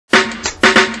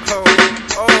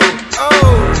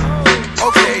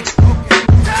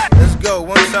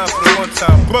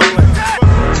Brooklyn,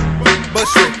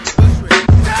 Bushwick,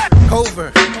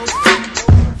 Covert,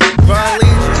 Ron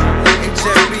Legion,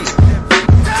 HFB,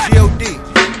 G.O.D.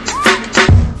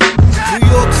 New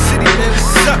York City, man,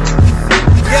 what's up?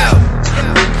 Yo,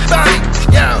 body,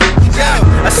 yo.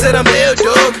 I said I'm ill,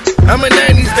 dog. I'm a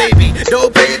 90s baby.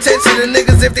 Don't pay attention to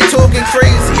niggas if they talking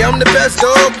crazy. I'm the best,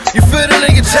 dog. You feel it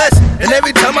in your chest, and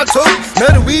every time I talk,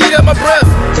 smell the weed out my breath.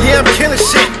 Yeah, I'm killing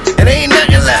shit, and ain't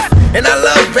nothing left. And I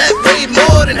love rap way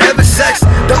more than having sex.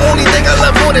 The only thing I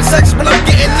love more than sex when I'm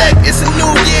getting neck. It's a new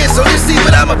year, so you see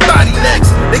what I'm a body next.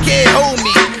 They can't hold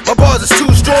me, my bars is too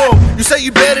strong. You say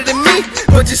you better than me,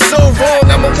 but you're so wrong.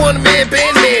 I'm a one-man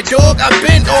band man, dog. I've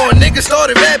been on. Niggas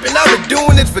started rapping, I've been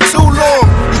doing it for too long.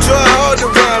 You try hard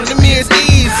to rhyme, to me it's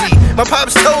easy. My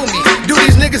pops told me, do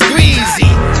these niggas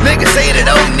greasy. Niggas say they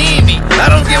don't need me.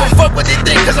 I don't give a fuck what they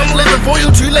think, cause I'm living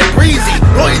royalty like breezy.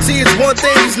 Loyalty is one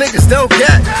thing these niggas don't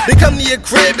get. They come to your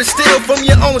crib and steal from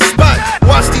your own spot.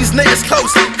 Watch these niggas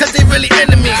close, cause they really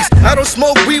enemies. I don't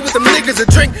smoke weed with them niggas or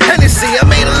drink Hennessy. I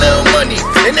made a little money,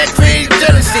 and that created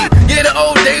jealousy. Yeah, the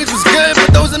old days was good,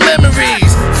 but those are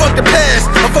memories. Fuck the past,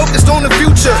 I'm focused on the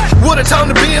future. What a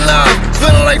time to be alive,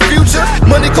 feeling like future.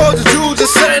 Money causes jewels,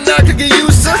 it's something I could get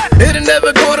used to. It'll never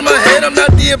go to my head, I'm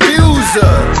not the abuser.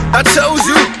 I chose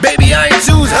you, baby, I ain't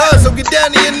choose her. So get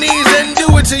down to your knees and do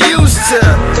what you used to.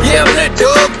 Yeah, I'm lit,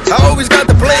 dog, I always got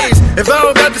the blaze. If I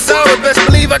don't got the sour, best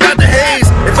believe I got the haze.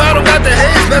 If I don't got the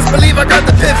haze, best believe I got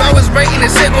the piff. I was writing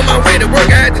and shit on my way to work,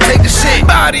 I had to take the shit.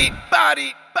 Body.